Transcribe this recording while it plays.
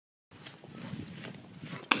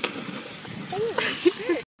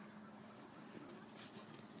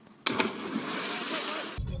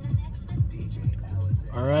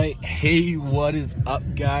Hey, what is up,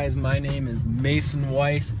 guys? My name is Mason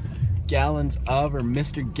Weiss, Gallons of, or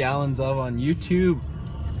Mr. Gallons of on YouTube.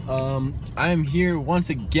 I am here once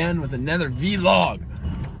again with another vlog.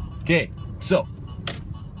 Okay, so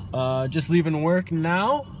just leaving work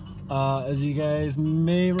now. As you guys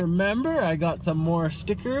may remember, I got some more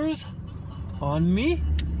stickers on me.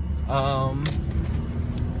 Well,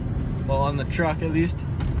 on the truck at least.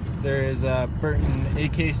 There is a Burton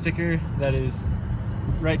AK sticker that is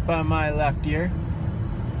right by my left ear.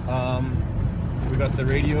 We got the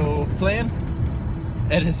radio playing.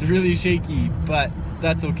 It is really shaky, but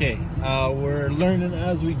that's okay. We're learning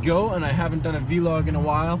as we go, and I haven't done a vlog in a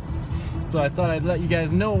while, so I thought I'd let you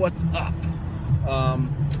guys know what's up.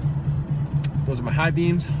 Those are my high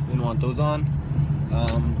beams, didn't want those on.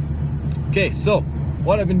 Okay, so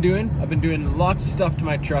what I've been doing lots of stuff to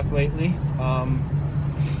my truck lately.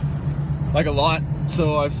 Like a lot.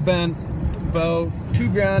 So I've spent about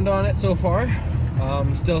 $2 grand on it so far.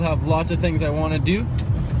 Still have lots of things I want to do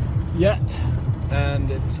yet,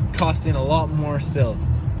 and it's costing a lot more still.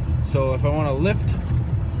 So if I want to lift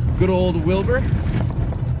good old Wilbur,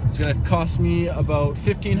 it's gonna cost me about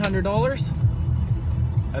 $1,500,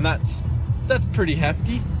 and that's pretty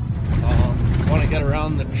hefty. Want to get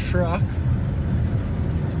around the truck,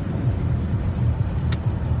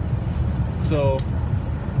 so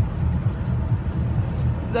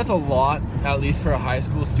that's a lot, at least for a high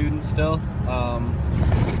school student still.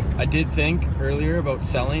 I did think earlier about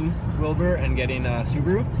selling Wilbur and getting a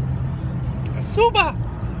Subaru.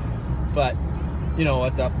 But you know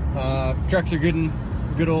what's up. Trucks are good in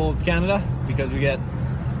good old Canada because we get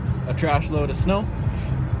a trash load of snow.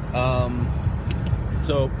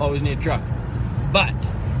 So always need a truck. But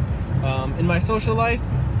in my social life,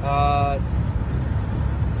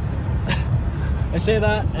 I say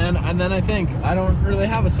that, and then I think I don't really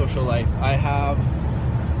have a social life. I have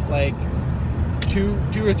like two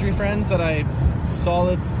or three friends that I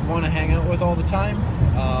solid want to hang out with all the time.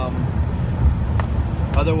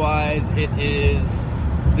 Otherwise, it is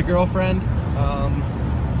the girlfriend.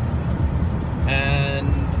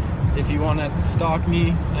 And if you want to stalk me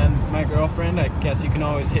and my girlfriend, I guess you can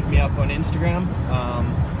always hit me up on Instagram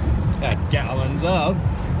at Gallons of.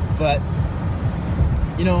 But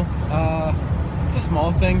you know, just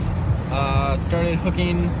small things. Started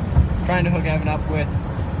trying to hook Evan up with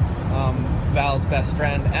Val's best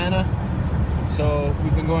friend, Anna. So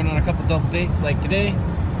we've been going on a couple double dates. Like today,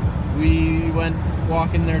 we went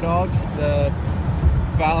walking their dogs.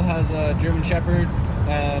 Val has a German Shepherd,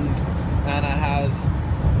 and Anna has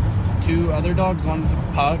two other dogs. One's a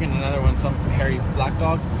pug and another one's some hairy black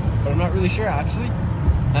dog, but I'm not really sure actually.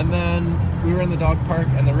 And then we were in the dog park,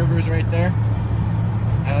 and the river's right there.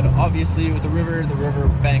 And obviously with the river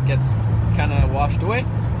bank gets kind of washed away.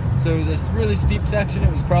 So this really steep section,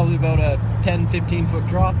 it was probably about a 10-15 foot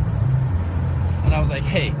drop. And I was like,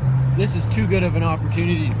 hey, this is too good of an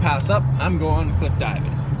opportunity to pass up. I'm going cliff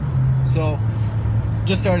diving. So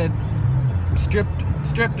just started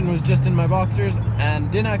stripped and was just in my boxers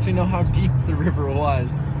and didn't actually know how deep the river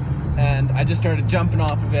was. And I just started jumping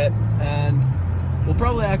off of it, and we'll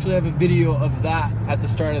probably actually have a video of that at the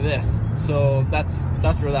start of this. So that's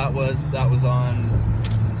where that was. That was on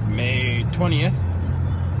May 20th.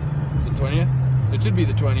 Is it 20th? It should be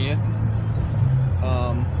the 20th.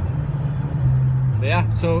 But yeah,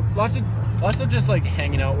 so lots of just like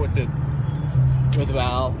hanging out with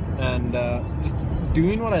Val and just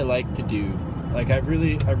doing what I like to do. Like I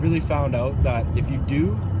really found out that if you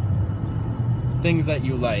do things that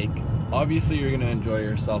you like, obviously you're gonna enjoy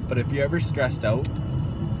yourself. But if you're ever stressed out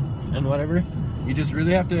and whatever, you just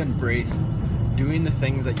really have to embrace doing the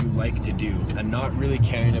things that you like to do and not really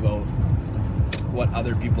caring about what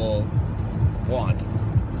other people want.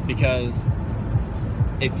 Because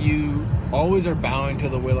if you always are bowing to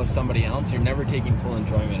the will of somebody else, you're never taking full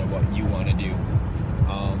enjoyment of what you want to do.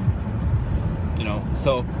 You know,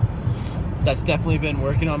 so that's definitely been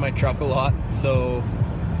working on my truck a lot. So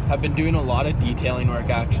I've been doing a lot of detailing work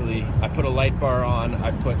actually. I put a light bar on,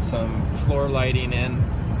 I've put some floor lighting in,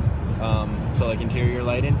 so like interior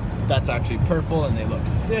lighting. That's actually purple and they look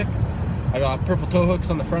sick. I got purple tow hooks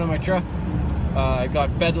on the front of my truck. I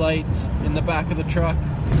got bed lights in the back of the truck.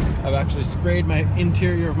 I've actually sprayed my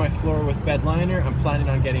interior of my floor with bed liner. I'm planning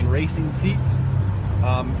on getting racing seats,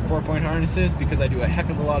 4-point harnesses, because I do a heck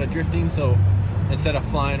of a lot of drifting. So instead of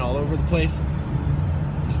flying all over the place,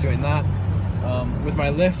 just doing that. With my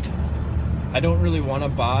lift, I don't really want to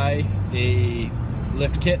buy a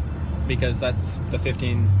lift kit because that's the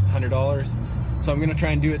 $1,500. So I'm gonna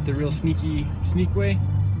try and do it the real sneak way,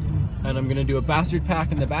 and I'm gonna do a bastard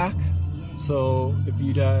pack in the back. So if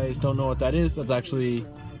you guys don't know what that is, that's actually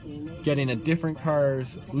getting a different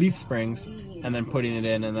car's leaf springs and then putting it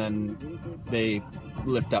in, and then they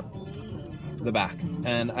lift up the back.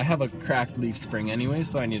 And I have a cracked leaf spring anyways,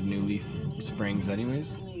 so I need new leaf springs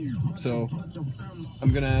anyways. So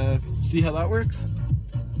I'm gonna see how that works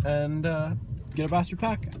and get a bastard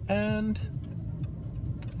pack and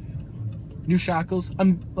new shackles.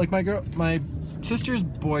 I'm like, my sister's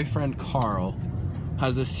boyfriend Carl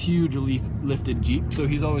has this huge leaf lifted Jeep, so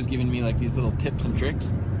he's always giving me like these little tips and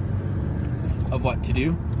tricks of what to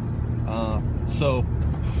do. So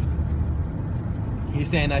he's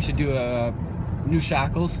saying I should do new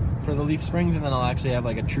shackles for the leaf springs, and then I'll actually have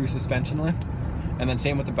like a true suspension lift. And then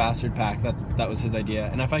same with the bastard pack. That was his idea.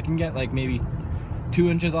 And if I can get like maybe 2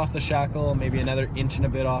 inches off the shackle, maybe another inch and a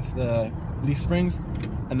bit off the leaf springs,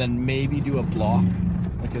 and then maybe do a block,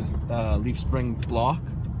 like a leaf spring block,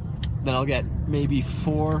 then I'll get maybe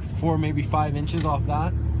 4, maybe 5 inches off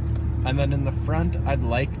that. And then in the front, I'd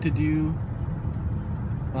like to do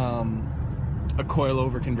a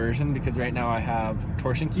coilover conversion, because right now I have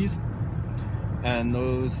torsion keys, and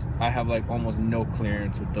those, I have like almost no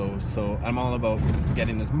clearance with those. So I'm all about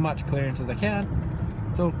getting as much clearance as I can.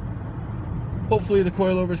 So hopefully the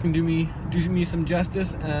coilovers can do me some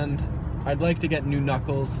justice, and I'd like to get new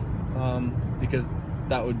knuckles, because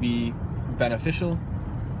that would be beneficial,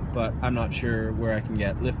 but I'm not sure where I can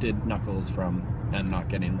get lifted knuckles from and not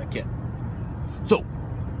getting the kit. So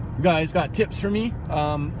you guys got tips for me.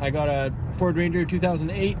 I got a Ford Ranger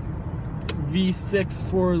 2008 V6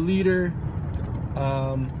 4-liter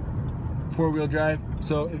 4-wheel drive.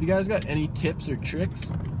 So if you guys got any tips or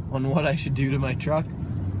tricks on what I should do to my truck,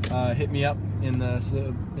 hit me up in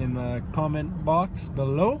the comment box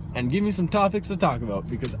below and give me some topics to talk about,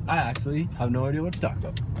 because I actually have no idea what to talk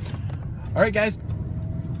about. All right, guys,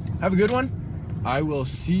 have a good one. I will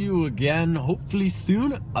see you again hopefully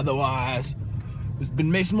soon. Otherwise, this has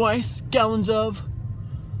been Mason Weiss, Gallons Of,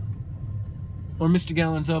 or Mr.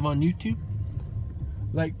 Gallons Of on YouTube.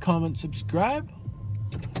 Like, comment, subscribe,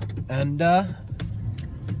 and have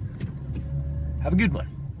a good one.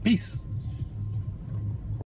 Peace.